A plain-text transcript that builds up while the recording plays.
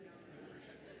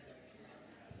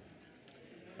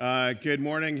Good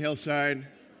morning, Hillside.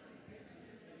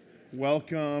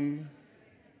 Welcome.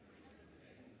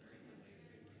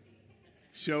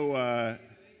 So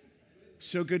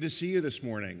good to see you this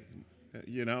morning.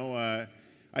 I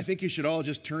think you should all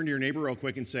just turn to your neighbor real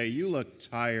quick and say, "You look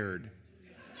tired."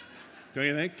 Don't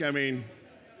you think? I mean,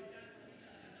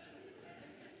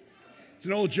 it's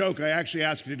an old joke. I actually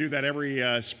ask you to do that every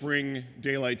spring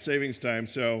daylight savings time,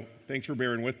 so thanks for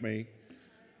bearing with me.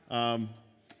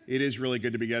 It is really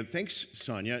good to be together. Thanks,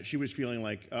 Sonia. She was feeling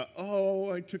like,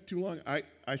 I took too long.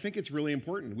 I think it's really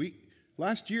important.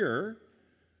 Last year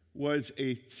was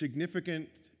a significant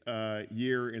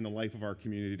year in the life of our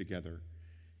community together.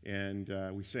 And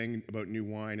we sang about new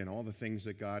wine and all the things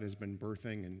that God has been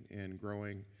birthing and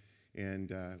growing.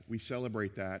 And we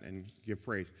celebrate that and give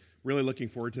praise. Really looking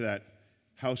forward to that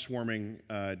housewarming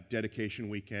dedication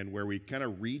weekend where we kind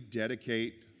of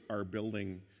rededicate our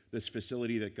building, this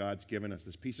facility that God's given us,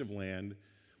 this piece of land,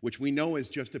 which we know is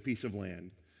just a piece of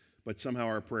land, but somehow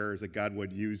our prayer is that God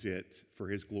would use it for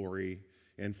His glory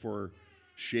and for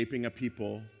shaping a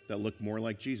people that look more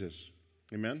like Jesus.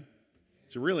 Amen?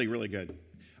 It's really, really good.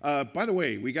 By the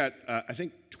way, we got, I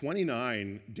think,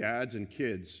 29 dads and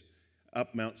kids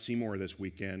up Mount Seymour this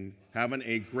weekend, having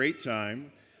a great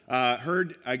time.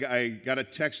 I got a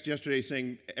text yesterday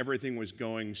saying everything was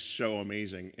going so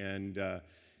amazing, and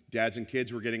dads and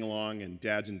kids were getting along, and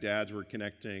dads were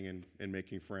connecting and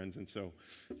making friends. And so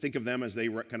think of them as they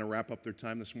kind of wrap up their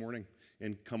time this morning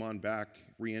and come on back,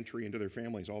 re-entry into their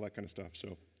families, all that kind of stuff.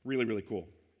 So really, really cool.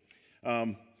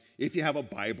 If you have a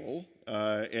Bible,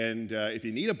 and if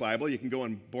you need a Bible, you can go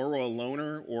and borrow a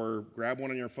loaner or grab one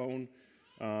on your phone.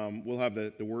 We'll have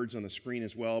the words on the screen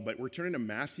as well. But we're turning to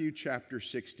Matthew chapter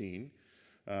 16.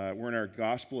 We're in our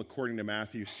Gospel According to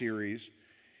Matthew series.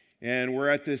 And we're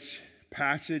at this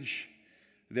passage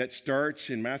that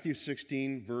starts in Matthew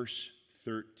 16, verse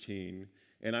 13.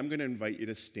 And I'm going to invite you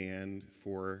to stand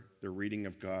for the reading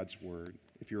of God's word,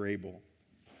 if you're able.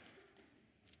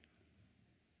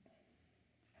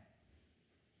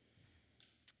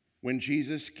 When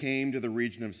Jesus came to the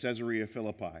region of Caesarea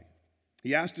Philippi,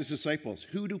 he asked his disciples,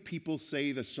 "Who do people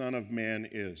say the Son of Man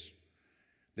is?"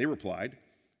 They replied,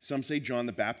 "Some say John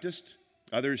the Baptist,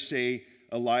 others say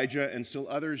Elijah, and still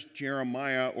others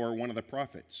Jeremiah or one of the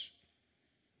prophets."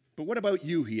 "But what about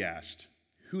you?" he asked.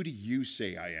 "Who do you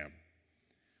say I am?"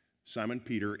 Simon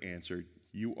Peter answered,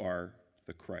 "You are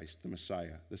the Christ, the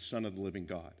Messiah, the Son of the living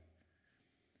God."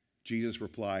 Jesus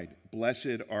replied,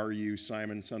 "Blessed are you,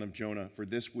 Simon, son of Jonah, for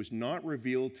this was not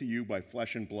revealed to you by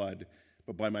flesh and blood,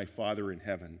 but by my Father in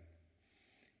heaven.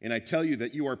 And I tell you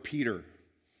that you are Peter,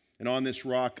 and on this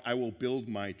rock I will build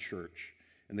my church,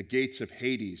 and the gates of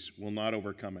Hades will not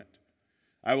overcome it.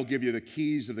 I will give you the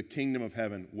keys of the kingdom of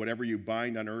heaven. Whatever you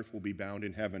bind on earth will be bound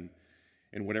in heaven,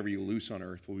 and whatever you loose on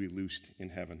earth will be loosed in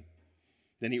heaven."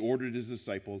 Then he ordered his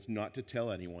disciples not to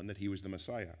tell anyone that he was the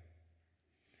Messiah.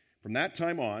 From that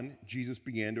time on, Jesus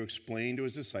began to explain to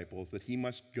his disciples that he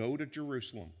must go to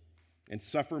Jerusalem and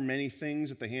suffer many things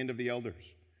at the hand of the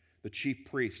elders, the chief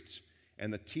priests,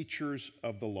 and the teachers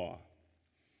of the law,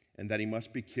 and that he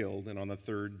must be killed and on the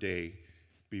third day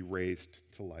be raised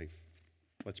to life.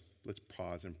 Let's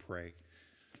pause and pray.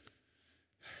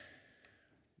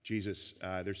 Jesus,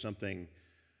 there's something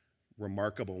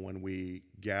remarkable when we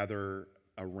gather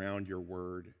around your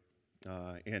word,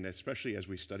 and especially as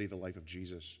we study the life of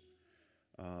Jesus.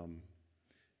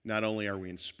 Not only are we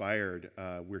inspired,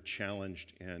 we're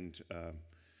challenged, and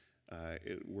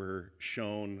we're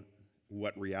shown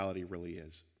what reality really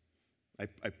is.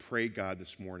 I pray, God,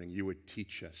 this morning you would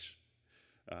teach us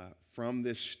from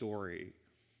this story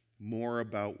more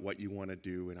about what you want to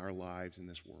do in our lives in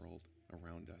this world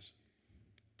around us.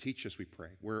 Teach us, we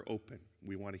pray. We're open.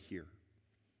 We want to hear.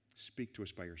 Speak to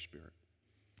us by your Spirit.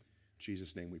 In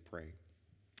Jesus' name we pray.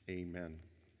 Amen.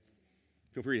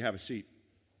 Feel free to have a seat.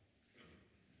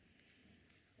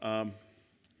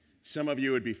 Some of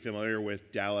you would be familiar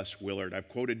with Dallas Willard. I've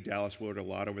quoted Dallas Willard a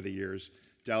lot over the years.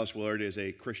 Dallas Willard is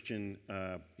a Christian,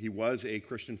 he was a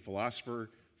Christian philosopher,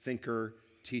 thinker,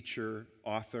 teacher,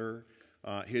 author.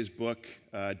 His book,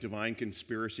 Divine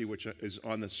Conspiracy, which is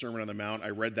on the Sermon on the Mount, I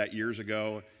read that years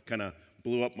ago, kind of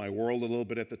blew up my world a little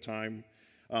bit at the time.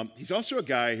 He's also a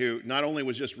guy who not only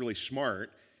was just really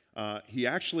smart, he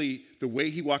actually, the way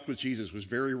he walked with Jesus was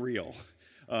very real.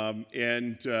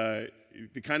 And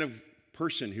the kind of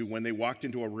person who, when they walked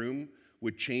into a room,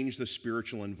 would change the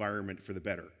spiritual environment for the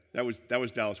better. That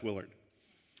was Dallas Willard.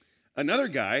 Another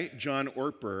guy, John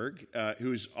Ortberg,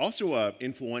 who's also an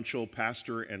influential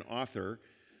pastor and author,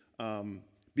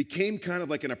 became kind of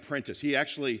like an apprentice. He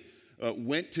actually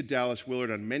went to Dallas Willard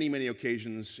on many, many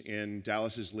occasions in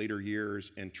Dallas's later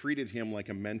years and treated him like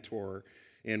a mentor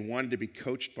and wanted to be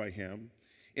coached by him.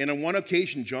 And on one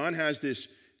occasion, John has this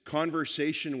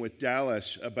conversation with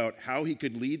Dallas about how he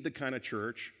could lead the kind of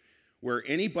church where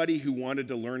anybody who wanted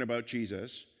to learn about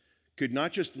Jesus could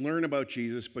not just learn about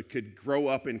Jesus, but could grow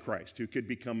up in Christ, who could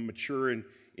become mature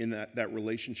in that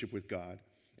relationship with God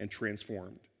and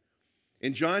transformed.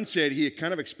 And John said he had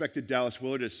kind of expected Dallas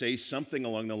Willard to say something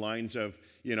along the lines of,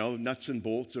 nuts and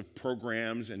bolts of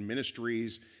programs and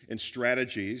ministries and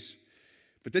strategies.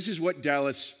 But this is what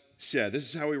Dallas said. This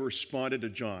is how he responded to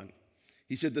John.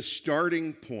 He said, the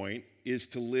starting point is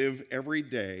to live every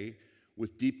day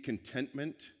with deep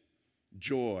contentment,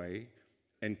 joy,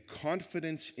 and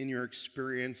confidence in your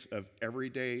experience of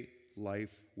everyday life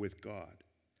with God.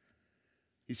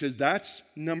 He says that's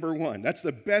number one. That's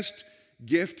the best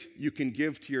gift you can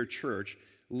give to your church.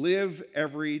 Live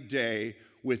every day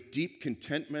with deep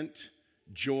contentment,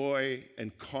 joy,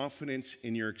 and confidence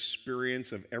in your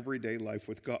experience of everyday life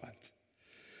with God.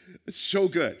 It's so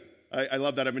good. I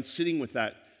love that. I've been sitting with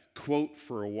that quote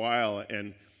for a while,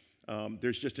 and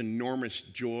there's just enormous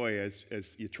joy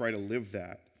as you try to live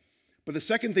that. But the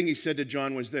second thing he said to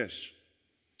John was this: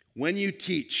 when you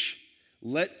teach,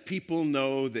 let people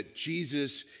know that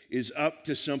Jesus is up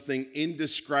to something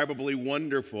indescribably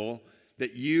wonderful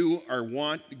that you are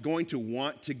going to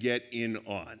want to get in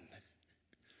on.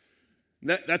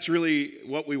 That's really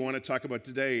what we want to talk about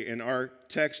today. In our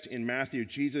text in Matthew,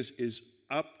 Jesus is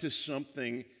up to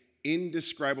something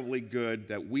indescribably good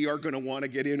that we are going to want to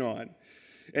get in on.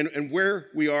 And where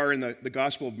we are in the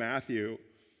Gospel of Matthew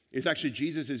is actually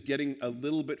Jesus is getting a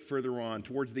little bit further on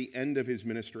towards the end of his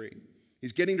ministry.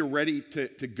 He's getting ready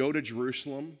to go to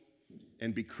Jerusalem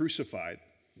and be crucified.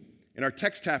 And our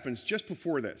text happens just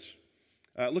before this.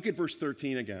 Look at verse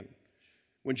 13 again.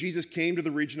 When Jesus came to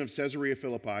the region of Caesarea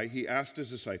Philippi, he asked his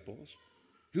disciples,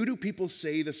 "Who do people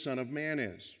say the Son of Man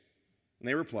is?" And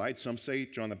they replied, "Some say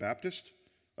John the Baptist,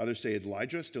 others say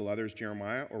Elijah, still others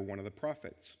Jeremiah or one of the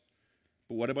prophets."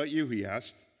 "But what about you?" he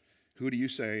asked. "Who do you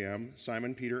say I am?"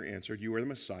 Simon Peter answered, "You are the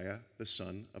Messiah, the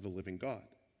Son of the living God."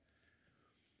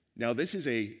 Now, this is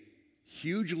a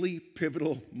hugely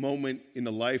pivotal moment in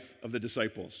the life of the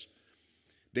disciples.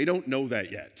 They don't know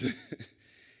that yet.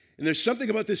 And there's something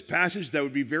about this passage that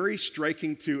would be very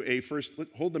striking to a first,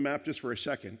 hold the map just for a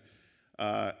second.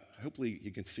 Hopefully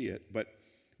you can see it, but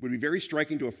would be very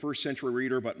striking to a first century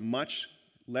reader, but much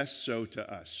less so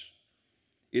to us.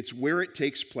 It's where it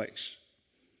takes place.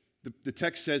 The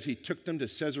text says he took them to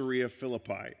Caesarea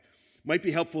Philippi. Might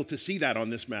be helpful to see that on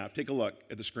this map. Take a look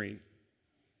at the screen.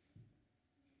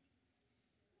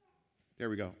 There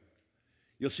we go.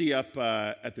 You'll see up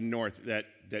at the north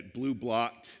that blue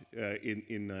blot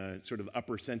in sort of the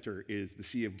upper center is the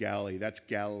Sea of Galilee. That's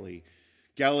Galilee.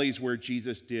 Galilee is where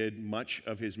Jesus did much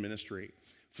of his ministry.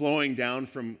 Flowing down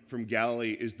from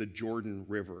Galilee is the Jordan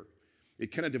River.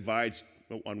 It kind of divides.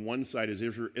 On one side is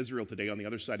Israel today. On the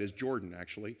other side is Jordan,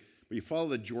 actually. But you follow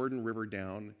the Jordan River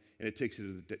down, and it takes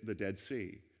you to the Dead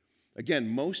Sea. Again,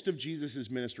 most of Jesus'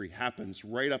 ministry happens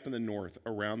right up in the north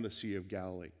around the Sea of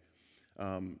Galilee.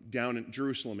 Down in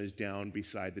Jerusalem is down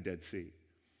beside the Dead Sea.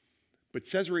 But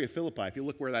Caesarea Philippi, if you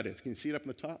look where that is, can you see it up in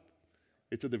the top?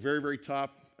 It's at the very, very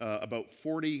top, about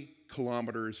 40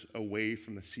 kilometers away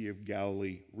from the Sea of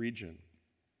Galilee region.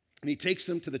 And he takes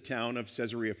them to the town of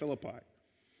Caesarea Philippi.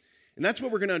 And that's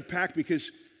what we're going to unpack,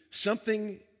 because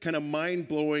something kind of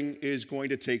mind-blowing is going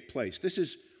to take place. This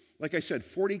is, like I said,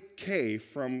 40K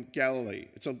from Galilee.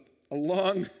 It's a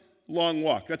long, long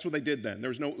walk. That's what they did then. There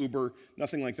was no Uber,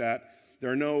 nothing like that. There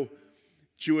are no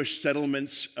Jewish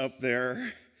settlements up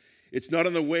there. It's not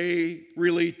on the way,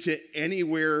 really, to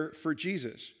anywhere for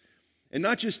Jesus. And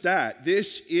not just that,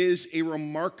 this is a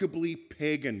remarkably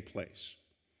pagan place.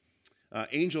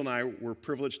 Angel and I were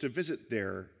privileged to visit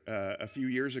there a few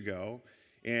years ago,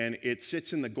 and it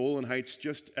sits in the Golan Heights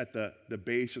just at the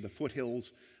base of the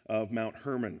foothills of Mount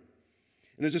Hermon.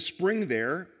 And there's a spring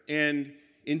there, and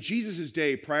in Jesus'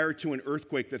 day, prior to an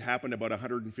earthquake that happened about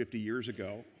 150 years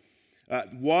ago,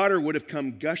 water would have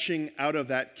come gushing out of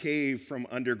that cave from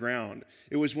underground.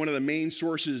 It was one of the main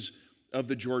sources of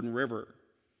the Jordan River.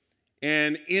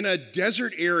 And in a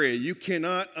desert area, you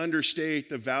cannot understate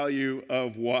the value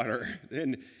of water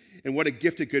and what a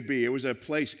gift it could be. It was a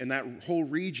place, and that whole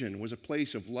region was a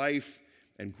place of life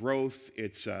and growth.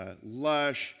 It's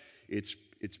lush, it's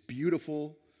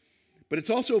beautiful, but it's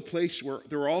also a place where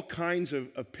there are all kinds of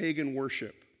pagan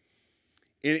worship.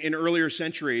 In earlier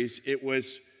centuries, it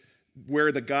was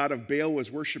where the god of Baal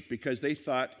was worshipped because they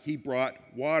thought he brought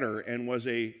water and was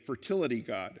a fertility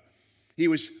god. He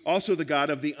was also the god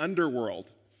of the underworld.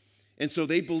 And so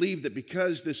they believed that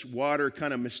because this water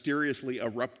kind of mysteriously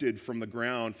erupted from the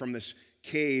ground, from this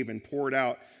cave and poured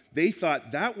out, they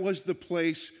thought that was the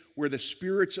place where the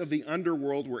spirits of the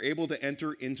underworld were able to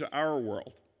enter into our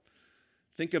world.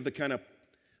 Think of the kind of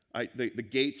the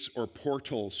gates or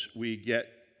portals we get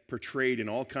portrayed in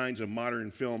all kinds of modern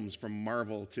films, from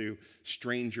Marvel to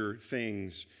Stranger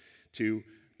Things to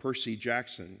Percy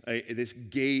Jackson. This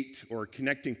gate or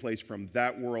connecting place from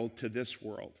that world to this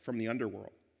world, from the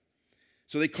underworld.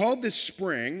 So they called this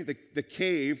spring, the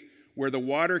cave where the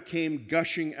water came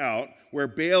gushing out, where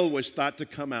Baal was thought to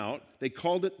come out, they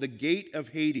called it the Gate of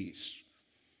Hades.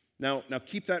 Now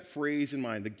keep that phrase in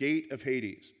mind, the Gate of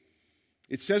Hades.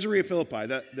 It's Caesarea Philippi.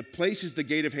 The place is the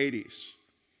Gate of Hades.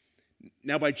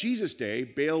 Now, by Jesus' day,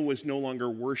 Baal was no longer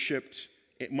worshipped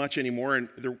much anymore, and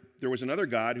there was another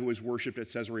god who was worshipped at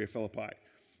Caesarea Philippi,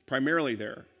 primarily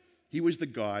there. He was the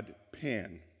god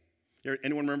Pan.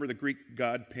 Anyone remember the Greek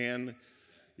god Pan?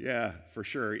 Yeah, for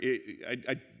sure.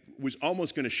 I was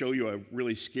almost going to show you a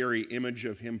really scary image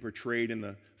of him portrayed in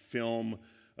the film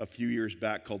a few years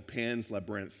back called Pan's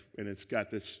Labyrinth, and it's got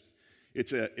this.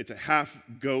 It's a half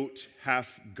goat,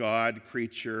 half god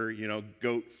creature.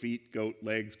 Goat feet, goat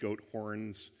legs, goat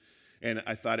horns, and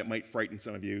I thought it might frighten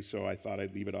some of you, so I thought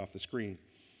I'd leave it off the screen.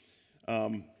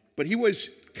 But he was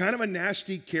kind of a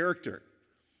nasty character.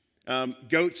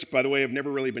 Goats, by the way, have never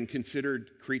really been considered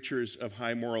creatures of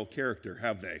high moral character,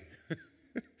 have they?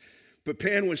 But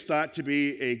Pan was thought to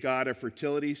be a god of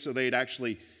fertility, so they'd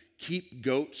actually keep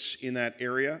goats in that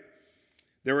area.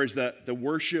 There was the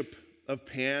worship of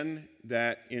Pan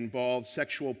that involved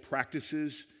sexual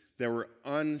practices that were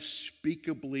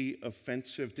unspeakably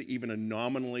offensive to even a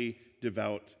nominally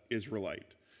devout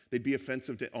Israelite. They'd be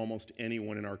offensive to almost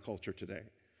anyone in our culture today.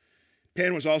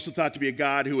 Pan was also thought to be a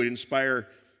god who would inspire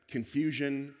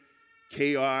confusion,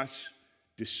 chaos,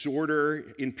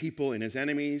 disorder in people, in his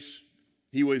enemies.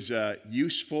 He was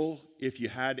useful if you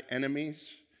had enemies.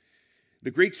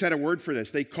 The Greeks had a word for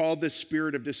this. They called this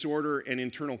spirit of disorder and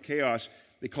internal chaos,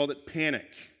 they called it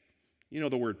panic. You know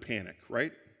the word panic,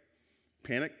 right?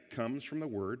 Panic comes from the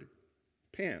word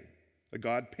Pan, the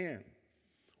god Pan,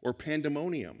 or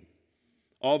pandemonium.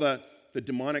 All the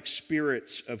demonic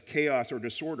spirits of chaos or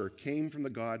disorder came from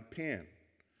the god Pan.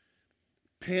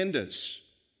 Pandas,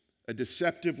 a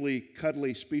deceptively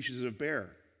cuddly species of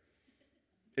bear.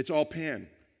 It's all Pan.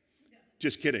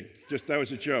 Just kidding. That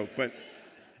was a joke, but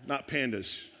not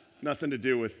pandas. Nothing to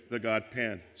do with the god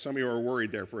Pan. Some of you are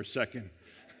worried there for a second.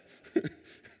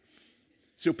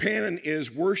 So Pan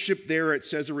is worshipped there at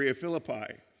Caesarea Philippi.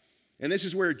 And this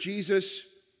is where Jesus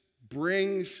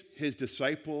brings his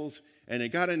disciples, and you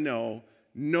got to know,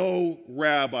 no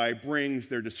rabbi brings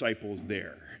their disciples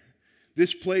there.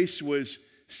 This place was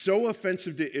so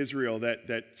offensive to Israel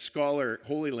that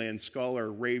Holy Land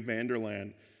scholar Ray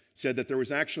Vanderland said that there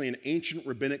was actually an ancient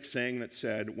rabbinic saying that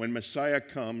said, when Messiah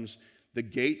comes, the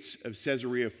gates of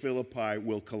Caesarea Philippi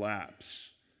will collapse.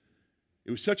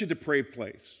 It was such a depraved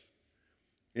place.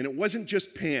 And it wasn't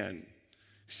just Pan.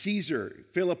 Caesarea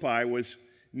Philippi was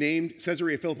named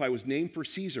for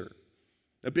Caesar.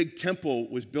 A big temple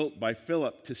was built by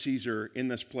Philip to Caesar in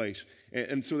this place.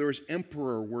 And so there was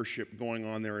emperor worship going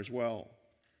on there as well.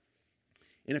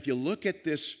 And if you look at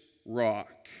this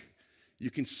rock, you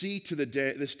can see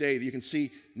this day, you can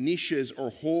see niches or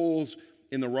holes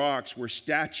in the rocks where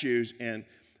statues and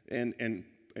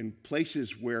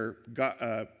places where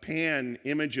Pan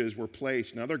images were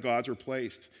placed and other gods were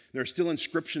placed. There are still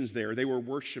inscriptions there. They were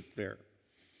worshipped there.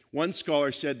 One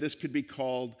scholar said this could be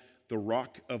called the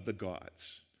rock of the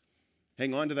gods.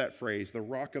 Hang on to that phrase, the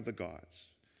rock of the gods.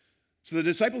 So the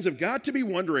disciples have got to be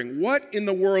wondering, what in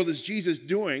the world is Jesus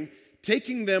doing,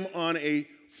 taking them on a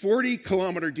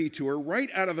 40-kilometer detour right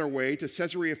out of their way to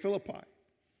Caesarea Philippi?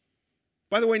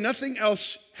 By the way, nothing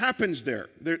else happens there.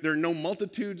 There are no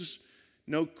multitudes,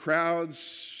 no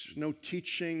crowds, no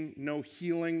teaching, no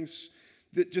healings.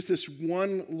 Just this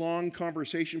one long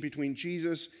conversation between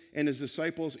Jesus and his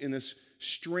disciples in this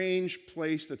strange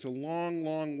place that's a long,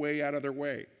 long way out of their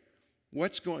way.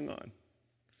 What's going on?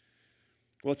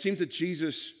 Well, it seems that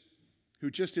Jesus, who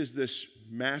just is this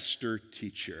master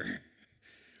teacher,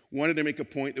 wanted to make a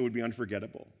point that would be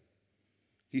unforgettable.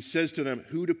 He says to them,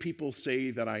 "Who do people say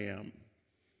that I am?"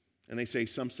 And they say,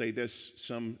 some say this,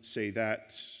 some say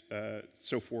that,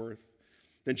 so forth.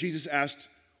 Then Jesus asked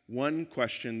one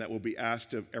question that will be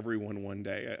asked of everyone one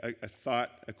day,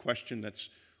 a question that's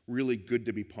really good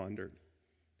to be pondered.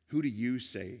 Who do you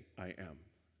say I am?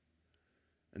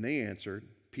 And they answered,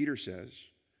 Peter says,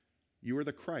 you are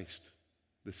the Christ,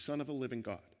 the Son of the living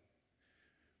God.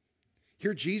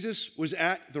 Here Jesus was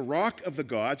at the rock of the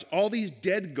gods, all these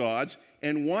dead gods,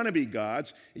 and wannabe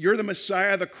gods. You're the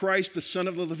Messiah, the Christ, the Son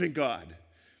of the living God.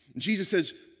 And Jesus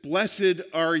says, blessed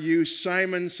are you,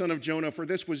 Simon, son of Jonah, for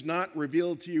this was not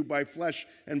revealed to you by flesh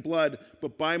and blood,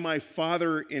 but by my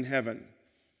Father in heaven.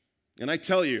 And I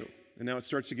tell you, and now it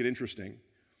starts to get interesting,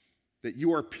 that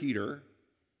you are Peter,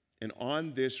 and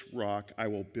on this rock I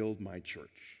will build my church.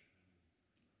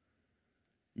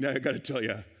 Now I got to tell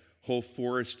you, whole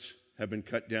forests have been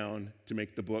cut down to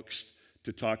make the books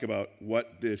to talk about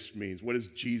what this means. What does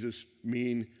Jesus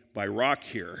mean by rock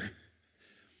here?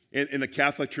 In the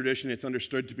Catholic tradition, it's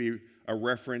understood to be a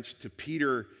reference to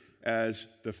Peter as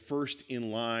the first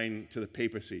in line to the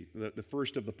papacy, the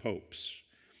first of the popes.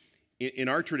 In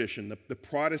our tradition, the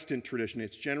Protestant tradition,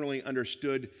 it's generally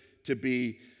understood to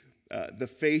be the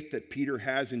faith that Peter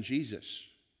has in Jesus.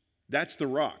 That's the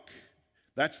rock.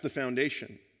 That's the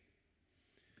foundation.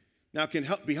 Now, it can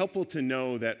be helpful to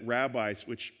know that rabbis,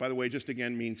 which, by the way, just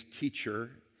again means teacher,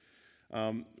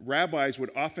 rabbis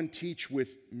would often teach with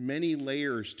many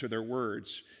layers to their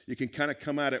words. You can kind of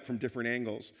come at it from different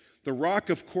angles. The rock,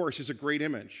 of course, is a great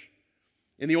image.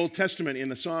 In the Old Testament, in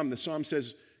the Psalm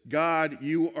says, God,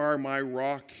 you are my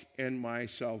rock and my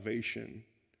salvation.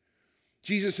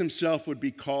 Jesus himself would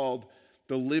be called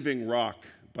the living rock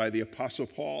by the Apostle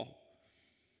Paul.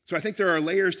 So I think there are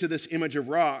layers to this image of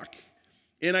rock,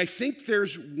 and I think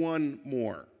there's one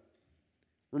more.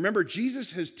 Remember,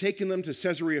 Jesus has taken them to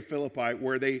Caesarea Philippi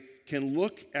where they can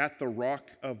look at the rock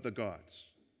of the gods.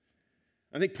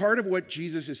 I think part of what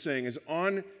Jesus is saying is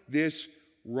on this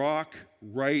rock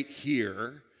right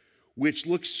here, which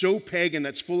looks so pagan,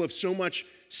 that's full of so much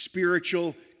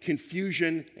spiritual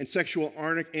confusion and sexual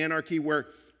anarchy, where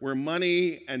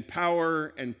money and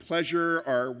power and pleasure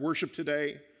are worshiped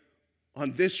today,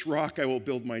 on this rock I will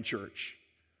build my church.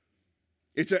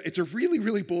 It's a really,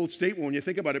 really bold statement when you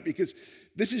think about it, because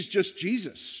this is just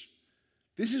Jesus.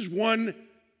 This is one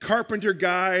carpenter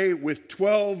guy with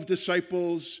 12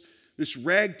 disciples, this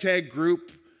ragtag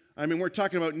group. I mean, we're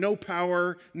talking about no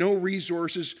power, no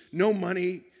resources, no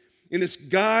money. In this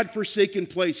God-forsaken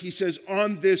place, he says,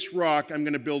 on this rock, I'm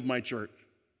going to build my church.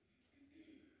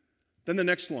 Then the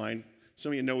next line,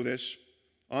 some of you know this,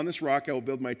 on this rock I will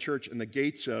build my church, and the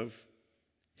gates of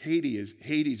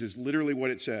Hades is literally what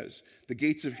it says. The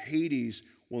gates of Hades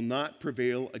will not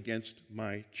prevail against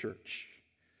my church.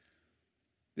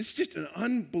 This is just an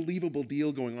unbelievable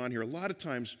deal going on here. A lot of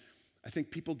times, I think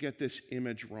people get this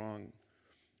image wrong.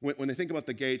 When they think about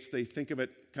the gates, they think of it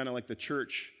kind of like the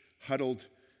church huddled,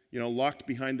 locked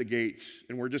behind the gates,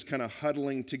 and we're just kind of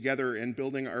huddling together and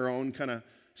building our own kind of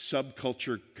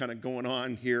subculture kind of going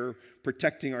on here,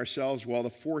 protecting ourselves while the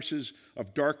forces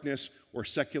of darkness or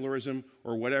secularism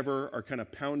or whatever are kind of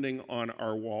pounding on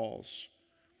our walls.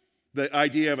 The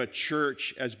idea of a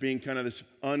church as being kind of this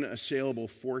unassailable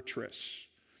fortress.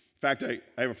 In fact, I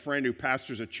have a friend who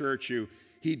pastors a church who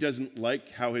he doesn't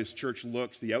like how his church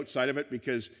looks, the outside of it,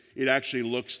 because it actually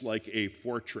looks like a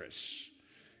fortress.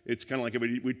 It's kind of like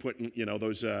if we'd put,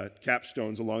 those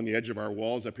capstones along the edge of our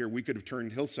walls up here. We could have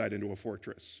turned Hillside into a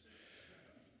fortress.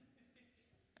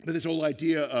 But this whole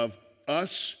idea of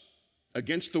us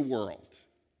against the world,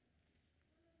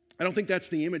 I don't think that's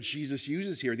the image Jesus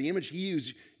uses here. The image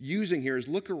he's using here is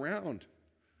look around.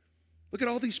 Look at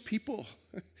all these people.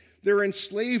 They're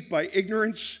enslaved by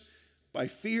ignorance, by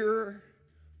fear,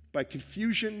 by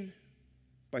confusion,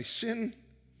 by sin.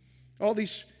 All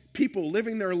these people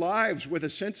living their lives with a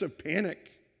sense of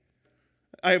panic.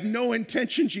 I have no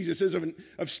intention, Jesus says,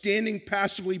 of standing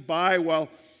passively by while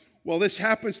this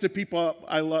happens to people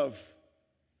I love.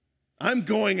 I'm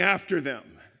going after them.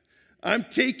 I'm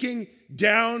taking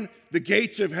down the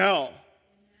gates of hell.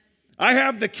 I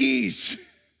have the keys.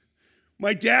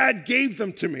 My dad gave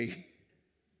them to me.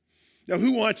 Now,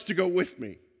 who wants to go with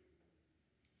me?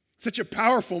 Such a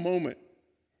powerful moment.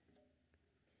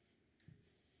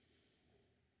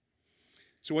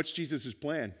 So what's Jesus'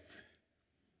 plan?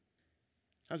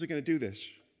 How's he going to do this?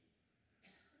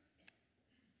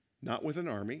 Not with an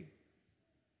army,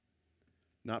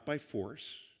 not by force,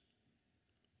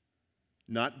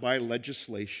 not by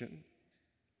legislation.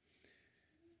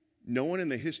 No one in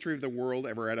the history of the world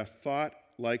ever had a thought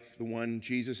like the one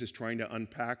Jesus is trying to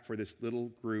unpack for this little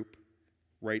group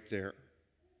right there.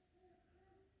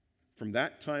 From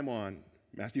that time on,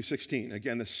 Matthew 16,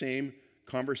 again, the same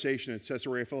conversation at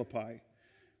Caesarea Philippi.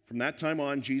 From that time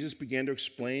on, Jesus began to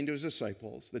explain to his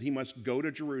disciples that he must go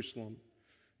to Jerusalem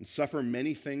and suffer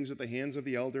many things at the hands of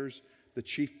the elders, the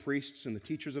chief priests, and the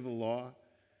teachers of the law,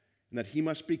 and that he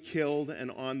must be killed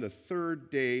and on the third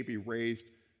day be raised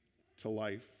to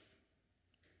life.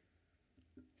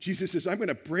 Jesus says, I'm going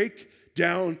to break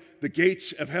down the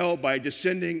gates of hell by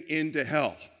descending into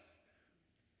hell.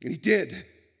 And he did.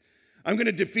 I'm going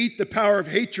to defeat the power of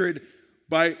hatred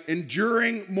by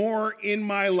enduring more in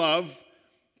my love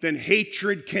than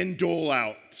hatred can dole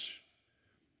out.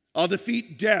 I'll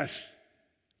defeat death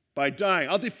by dying.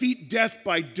 I'll defeat death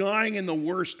by dying in the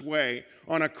worst way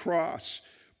on a cross,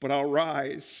 but I'll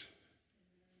rise.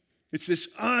 It's this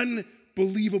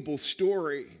unbelievable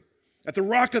story. At the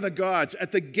rock of the gods,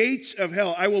 at the gates of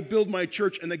hell, I will build my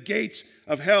church, and the gates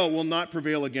of hell will not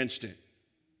prevail against it.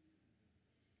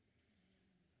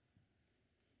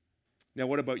 Now,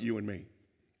 what about you and me?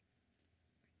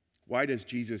 Why does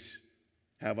Jesus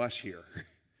have us here?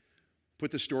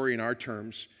 Put the story in our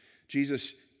terms.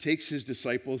 Jesus takes his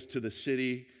disciples to the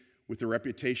city with the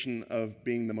reputation of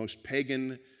being the most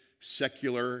pagan,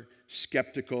 secular,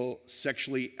 skeptical,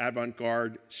 sexually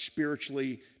avant-garde,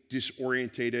 spiritually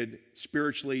disorientated,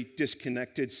 spiritually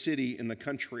disconnected city in the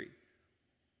country.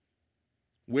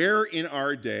 Where in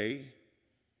our day,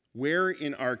 where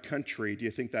in our country do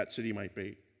you think that city might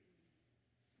be?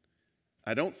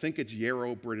 I don't think it's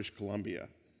Yarrow, British Columbia.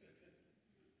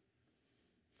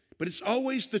 But it's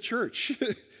always the church.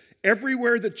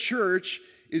 Everywhere the church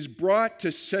is brought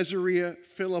to Caesarea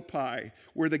Philippi,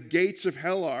 where the gates of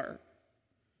hell are.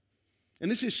 And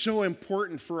this is so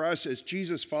important for us as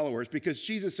Jesus followers, because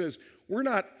Jesus says we're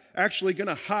not actually going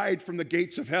to hide from the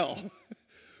gates of hell.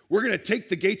 We're going to take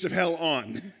the gates of hell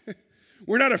on.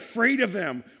 We're not afraid of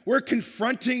them. We're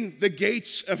confronting the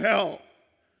gates of hell.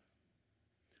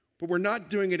 But we're not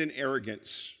doing it in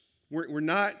arrogance. We're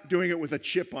not doing it with a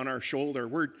chip on our shoulder.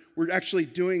 We're actually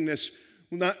doing this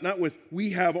not with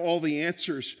we have all the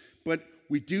answers, but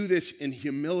we do this in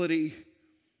humility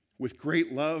with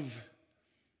great love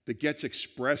that gets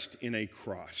expressed in a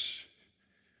cross.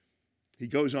 He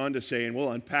goes on to say, and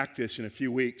we'll unpack this in a few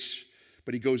weeks,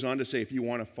 but he goes on to say, if you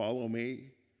want to follow me,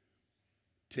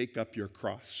 take up your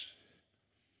cross.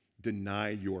 Deny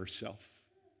yourself.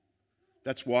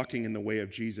 That's walking in the way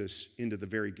of Jesus into the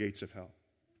very gates of hell.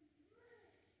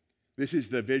 This is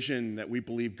the vision that we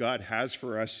believe God has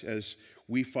for us as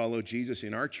we follow Jesus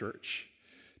in our church,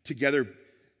 together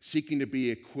seeking to be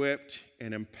equipped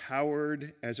and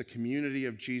empowered as a community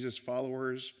of Jesus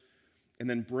followers, and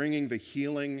then bringing the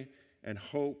healing and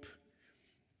hope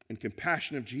and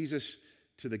compassion of Jesus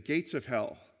to the gates of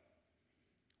hell,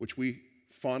 which we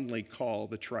fondly call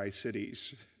the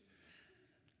Tri-Cities,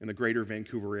 in the greater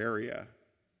Vancouver area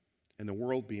and the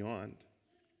world beyond.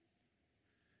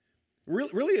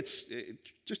 Really, it's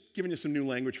just giving you some new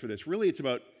language for this. Really, it's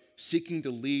about seeking to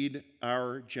lead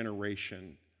our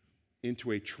generation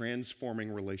into a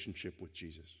transforming relationship with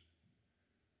Jesus.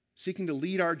 Seeking to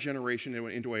lead our generation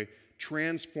into a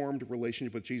transformed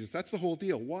relationship with Jesus. That's the whole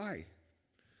deal. Why?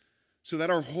 So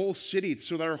that our whole city,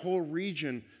 so that our whole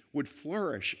region would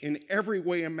flourish in every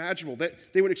way imaginable, that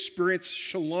they would experience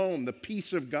shalom, the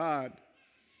peace of God.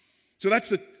 So that's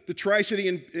the Tri-City,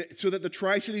 and so that the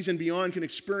Tri-Cities and beyond can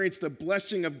experience the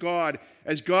blessing of God,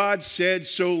 as God said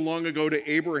so long ago to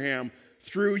Abraham,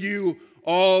 through you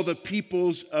all the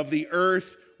peoples of the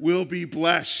earth will be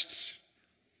blessed.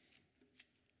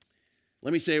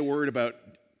 Let me say a word about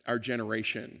our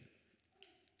generation.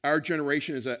 Our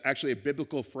generation is actually a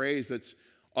biblical phrase that's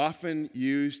often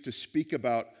used to speak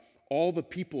about all the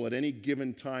people at any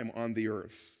given time on the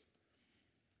earth.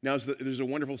 Now, there's a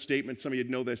wonderful statement, some of you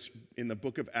know this, in the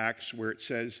book of Acts, where it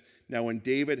says, now when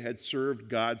David had served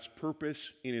God's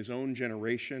purpose in his own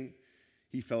generation,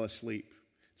 he fell asleep.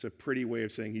 It's a pretty way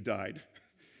of saying he died.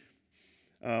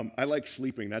 I like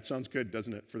sleeping. That sounds good,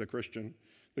 doesn't it, for the Christian,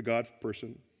 the God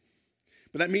person?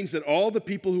 But that means that all the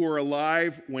people who were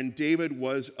alive when David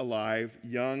was alive,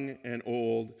 young and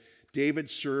old, David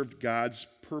served God's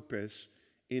purpose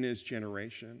in his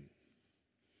generation.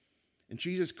 And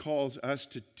Jesus calls us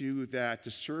to do that,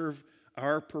 to serve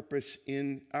our purpose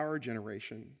in our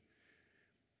generation.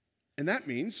 And that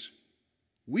means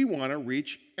we want to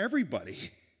reach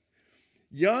everybody,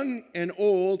 young and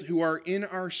old, who are in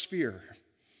our sphere,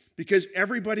 because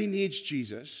everybody needs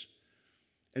Jesus.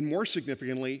 And more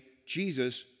significantly,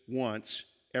 Jesus wants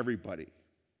everybody.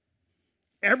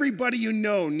 Everybody you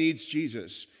know needs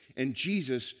Jesus, and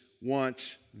Jesus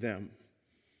wants them.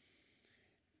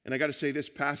 And I got to say, this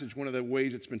passage, one of the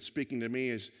ways it's been speaking to me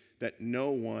is that no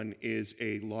one is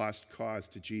a lost cause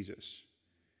to Jesus.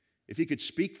 If he could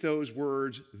speak those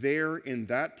words there in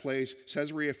that place,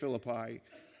 Caesarea Philippi,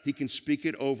 he can speak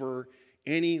it over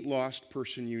any lost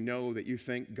person you know that you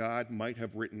think God might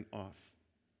have written off.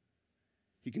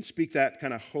 He can speak that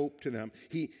kind of hope to them.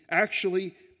 He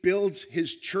actually builds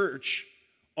his church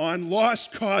on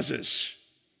lost causes.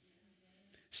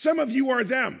 Some of you are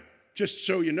them, just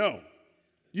so you know.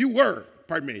 You were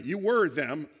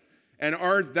them, and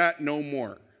are that no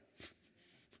more.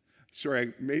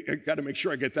 Sorry, I got to make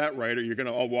sure I get that right, or you're going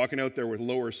to all walking out there with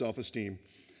lower self-esteem.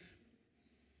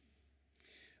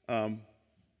 Now,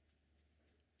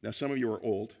 some of you are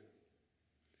old.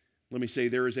 Let me say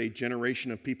there is a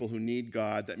generation of people who need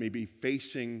God that may be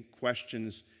facing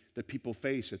questions that people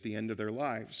face at the end of their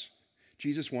lives.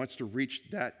 Jesus wants to reach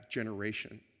that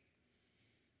generation.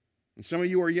 And some of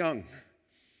you are young.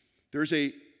 There's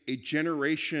a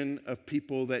generation of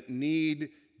people that need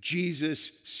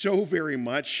Jesus so very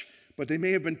much, but they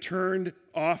may have been turned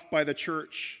off by the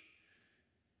church.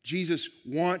 Jesus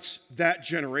wants that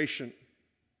generation.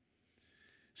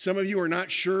 Some of you are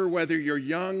not sure whether you're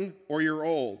young or you're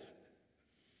old.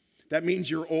 That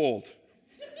means you're old.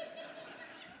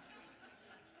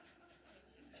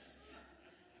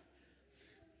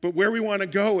 But where we want to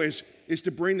go is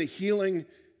to bring the healing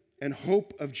and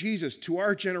hope of Jesus to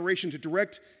our generation, to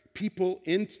direct people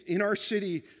in our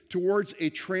city towards a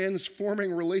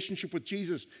transforming relationship with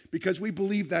Jesus, because we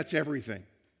believe that's everything.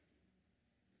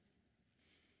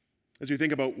 As we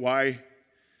think about why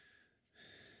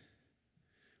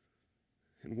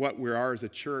and what we are as a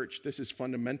church, this is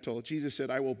fundamental. Jesus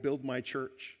said, I will build my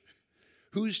church.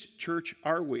 Whose church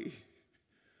are we?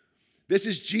 This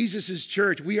is Jesus'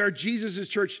 church. We are Jesus'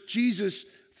 church. Jesus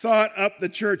thought up the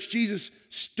church. Jesus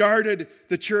started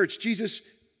the church. Jesus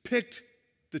picked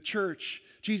the church.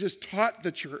 Jesus taught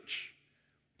the church.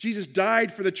 Jesus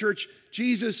died for the church.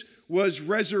 Jesus was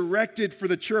resurrected for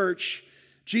the church.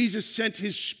 Jesus sent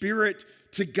his Spirit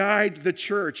to guide the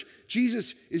church.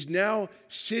 Jesus is now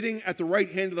sitting at the right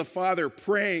hand of the Father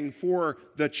praying for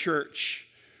the church.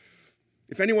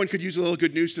 If anyone could use a little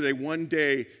good news today, one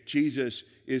day Jesus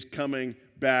is coming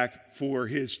back for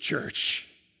his church.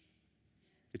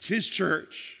 It's his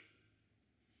church.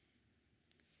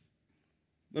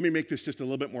 Let me make this just a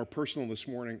little bit more personal this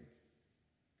morning.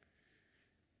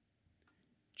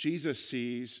 Jesus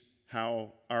sees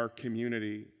how our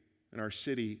community and our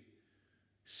city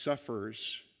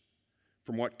suffers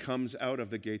from what comes out of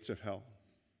the gates of hell.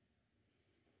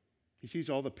 He sees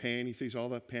all the pain, he sees all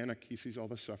the panic, he sees all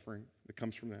the suffering that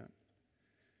comes from that.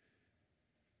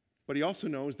 But he also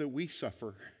knows that we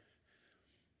suffer.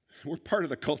 We're part of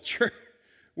the culture.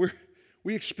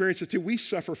 We experience it too. We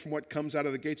suffer from what comes out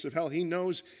of the gates of hell. He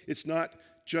knows it's not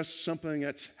just something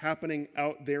that's happening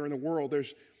out there in the world.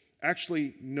 There's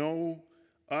actually no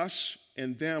us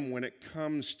and them when it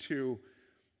comes to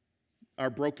our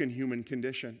broken human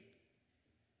condition.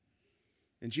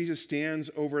 And Jesus stands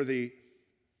over the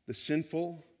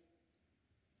sinful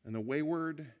and the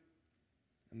wayward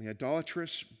and the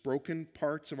idolatrous, broken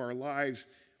parts of our lives,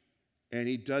 and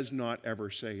he does not ever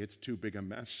say it's too big a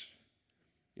mess.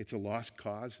 It's a lost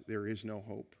cause. There is no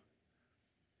hope.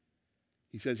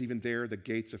 He says even there, the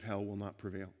gates of hell will not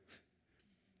prevail.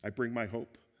 I bring my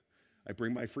hope. I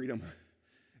bring my freedom.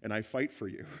 And I fight for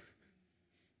you.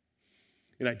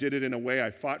 And I did it in a way,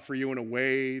 I fought for you in a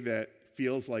way that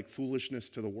feels like foolishness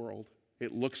to the world.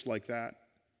 It looks like that.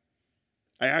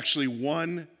 I actually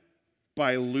won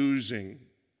by losing.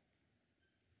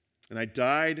 And I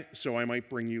died so I might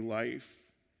bring you life.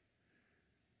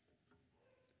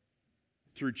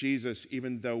 Through Jesus,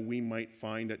 even though we might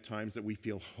find at times that we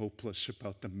feel hopeless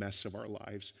about the mess of our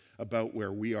lives, about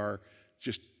where we are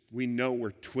we know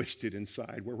we're twisted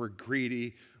inside, where we're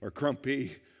greedy or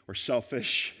grumpy or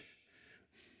selfish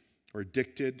or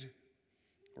addicted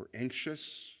or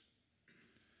anxious.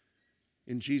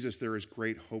 In Jesus, there is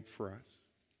great hope for us.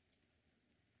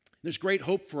 There's great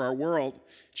hope for our world.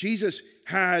 Jesus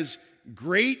has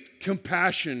great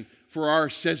compassion for our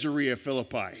Caesarea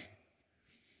Philippi.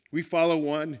 We follow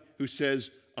one who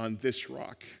says, on this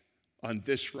rock, on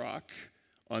this rock,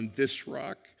 on this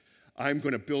rock, I'm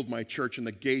going to build my church and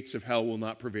the gates of hell will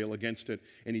not prevail against it.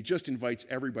 And he just invites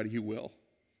everybody who will.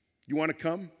 You want to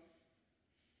come?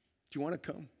 Do you want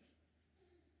to come?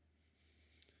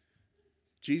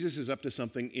 Jesus is up to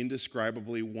something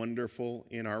indescribably wonderful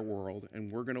in our world,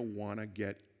 and we're going to want to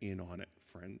get in on it,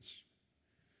 friends.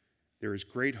 There is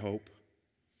great hope.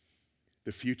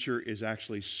 The future is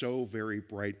actually so very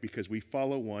bright because we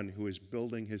follow one who is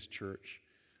building his church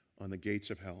on the gates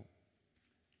of hell.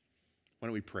 Why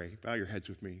don't we pray? Bow your heads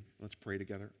with me. Let's pray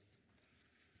together.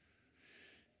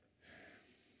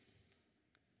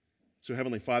 So,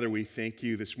 Heavenly Father, we thank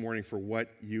you this morning for what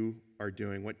you are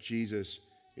doing, what Jesus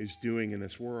is doing in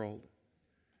this world.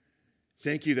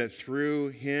 Thank you that through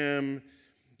him,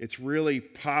 it's really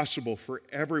possible for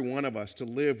every one of us to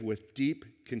live with deep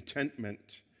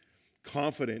contentment,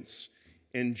 confidence,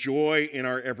 and joy in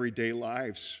our everyday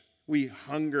lives. We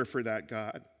hunger for that,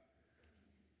 God.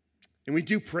 And we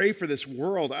do pray for this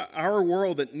world, our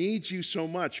world that needs you so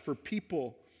much, for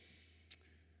people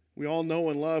we all know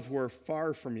and love who are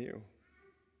far from you,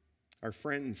 our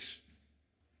friends,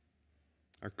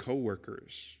 our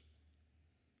coworkers,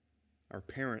 our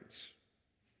parents,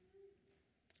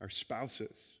 our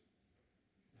spouses,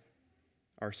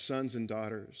 our sons and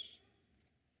daughters.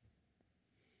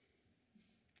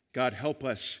 God, help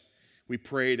us, we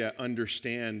pray, to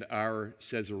understand our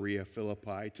Caesarea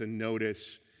Philippi, to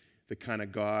notice the kind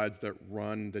of gods that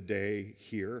run the day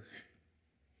here.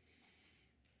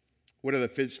 What are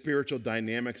the spiritual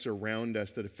dynamics around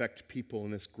us that affect people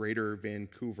in this greater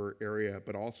Vancouver area,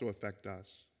 but also affect us?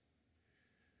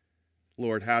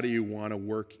 Lord, how do you want to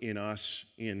work in us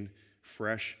in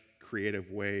fresh,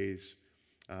 creative ways,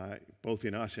 both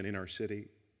in us and in our city?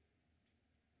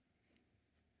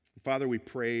 Father, we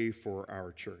pray for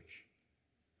our church.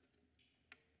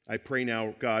 I pray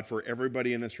now, God, for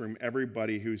everybody in this room,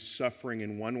 everybody who's suffering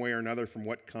in one way or another from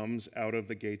what comes out of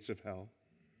the gates of hell.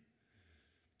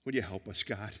 Would you help us,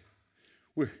 God?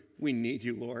 We need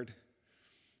you, Lord.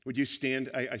 Would you stand?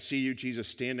 I see you, Jesus,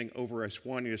 standing over us,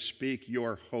 wanting to speak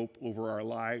your hope over our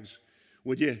lives.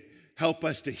 Would you help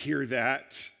us to hear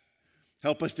that?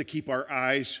 Help us to keep our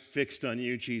eyes fixed on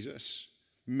you, Jesus,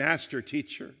 Master,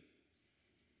 Teacher.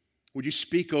 Would you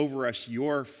speak over us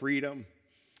your freedom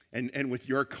and with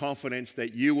your confidence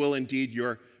that you will indeed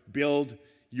build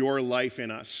your life in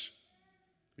us?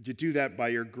 Would you do that by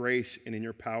your grace and in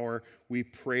your power? We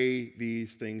pray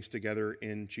these things together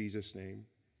in Jesus' name.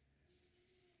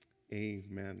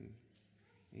 Amen.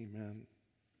 Amen.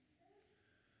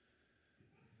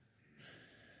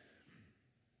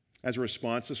 As a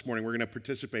response this morning, we're going to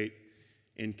participate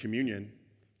in communion,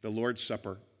 the Lord's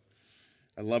Supper.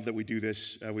 I love that we do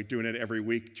this. We're doing it every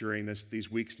week during these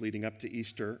weeks leading up to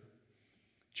Easter.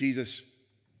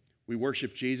 We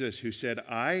worship Jesus, who said,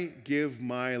 I give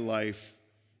my life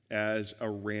as a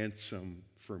ransom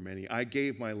for many. I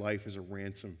gave my life as a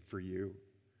ransom for you.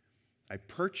 I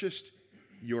purchased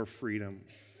your freedom.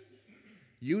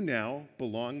 You now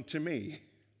belong to me.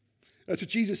 That's what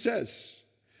Jesus says.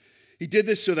 He did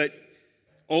this so that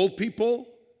old people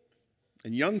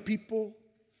and young people,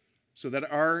 so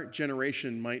that our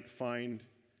generation might find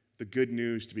the good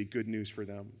news to be good news for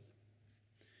them.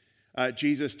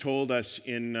 Jesus told us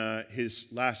in his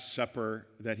Last Supper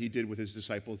that he did with his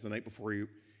disciples the night before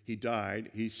he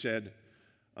died. He said,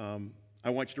 I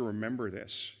want you to remember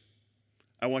this.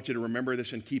 I want you to remember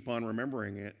this and keep on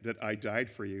remembering it, that I died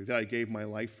for you, that I gave my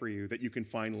life for you, that you can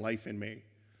find life in me.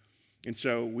 And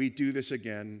so we do this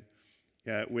again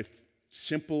with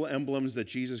simple emblems that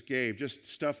Jesus gave, just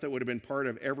stuff that would have been part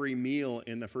of every meal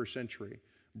in the first century,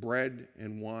 bread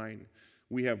and wine.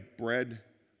 We have bread,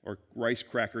 or rice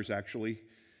crackers actually,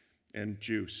 and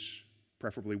juice,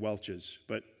 preferably Welch's,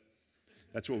 but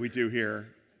that's what we do here.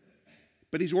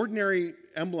 But these ordinary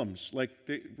emblems,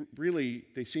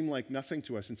 they seem like nothing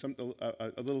to us, and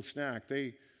a little snack,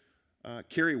 they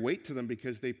carry weight to them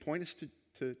because they point us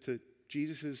to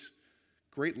Jesus'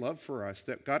 great love for us,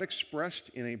 that God expressed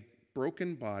in a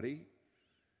broken body,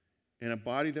 in a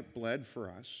body that bled for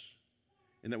us,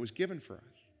 and that was given for us.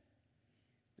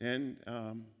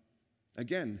 And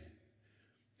again,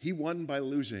 he won by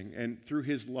losing, and through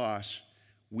his loss,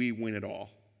 we win it all.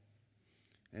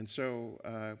 And so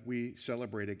we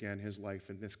celebrate again his life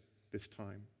in this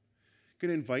time. I'm going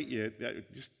to invite you,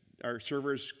 just our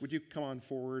servers, would you come on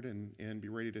forward and be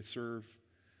ready to serve?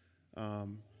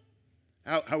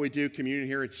 How we do communion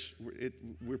here,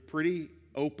 we're pretty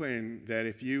open that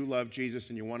if you love Jesus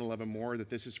and you want to love him more, that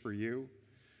this is for you.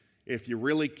 If you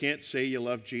really can't say you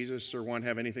love Jesus or want to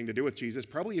have anything to do with Jesus,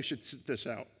 probably you should sit this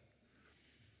out.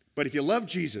 But if you love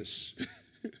Jesus,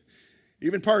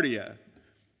 even part of you,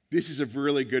 this is a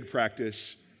really good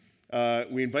practice.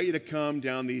 We invite you to come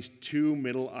down these two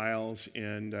middle aisles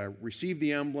and receive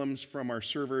the emblems from our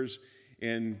servers,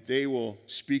 and they will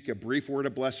speak a brief word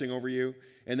of blessing over you,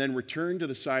 and then return to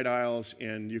the side aisles,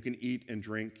 and you can eat and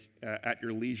drink at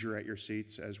your leisure at your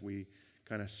seats as we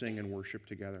kind of sing and worship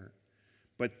together.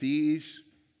 But these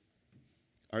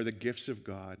are the gifts of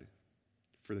God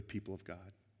for the people of God.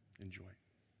 Enjoy.